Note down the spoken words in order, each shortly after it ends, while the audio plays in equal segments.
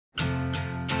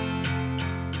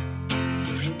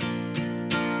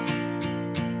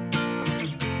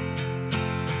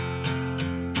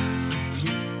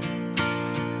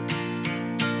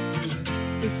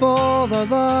fall, our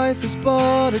life is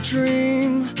but a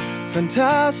dream.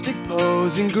 Fantastic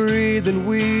pose and greed, then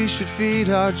we should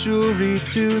feed our jewelry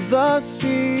to the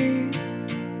sea.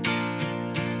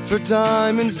 For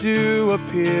diamonds do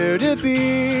appear to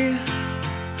be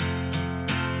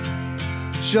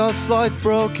just like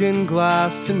broken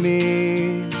glass to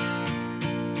me.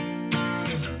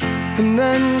 And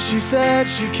then she said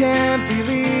she can't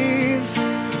believe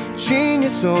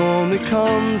genius only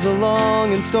comes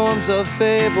along in storms of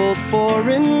fabled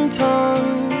foreign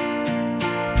tongues,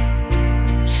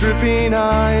 tripping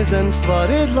eyes and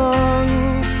flooded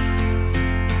lungs.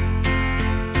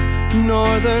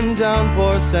 Northern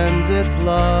downpour sends its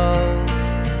love.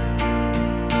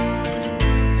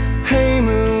 Hey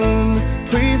moon,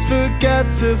 please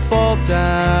forget to fall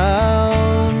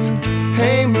down.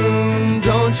 Hey moon,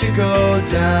 don't you go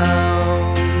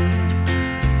down.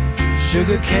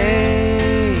 Sugar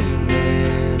cane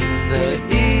in the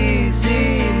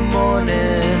easy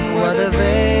morning, weather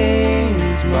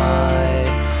vanes my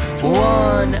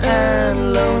one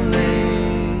and lonely.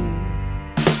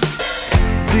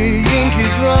 The ink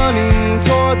is running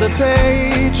toward the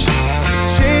page,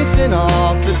 it's chasing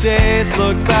off the days.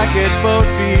 Look back at both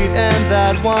feet and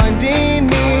that winding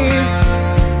knee.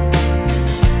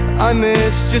 I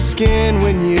missed your skin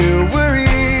when you were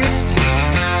east.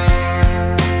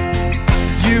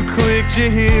 You clicked your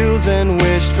heels and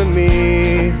wished for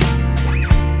me.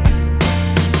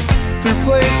 Through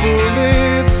playful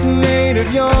lips made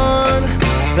of yarn,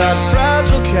 that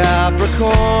fragile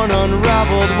Capricorn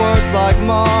unraveled words like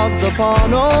moths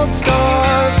upon old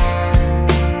scarves.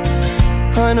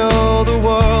 I know the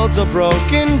world's a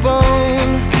broken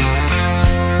bone,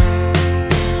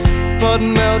 but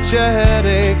melt your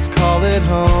headaches, call it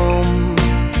home.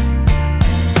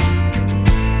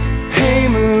 Hey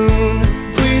moon,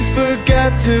 please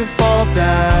forget to fall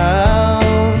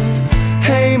down.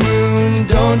 Hey moon,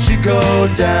 don't you go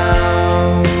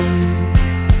down.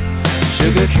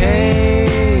 Sugar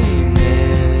cane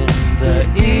in the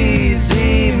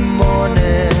easy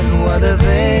morning, weather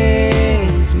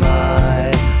vanes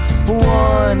my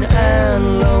one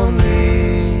and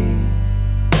lonely.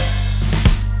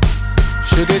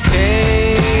 Sugar cane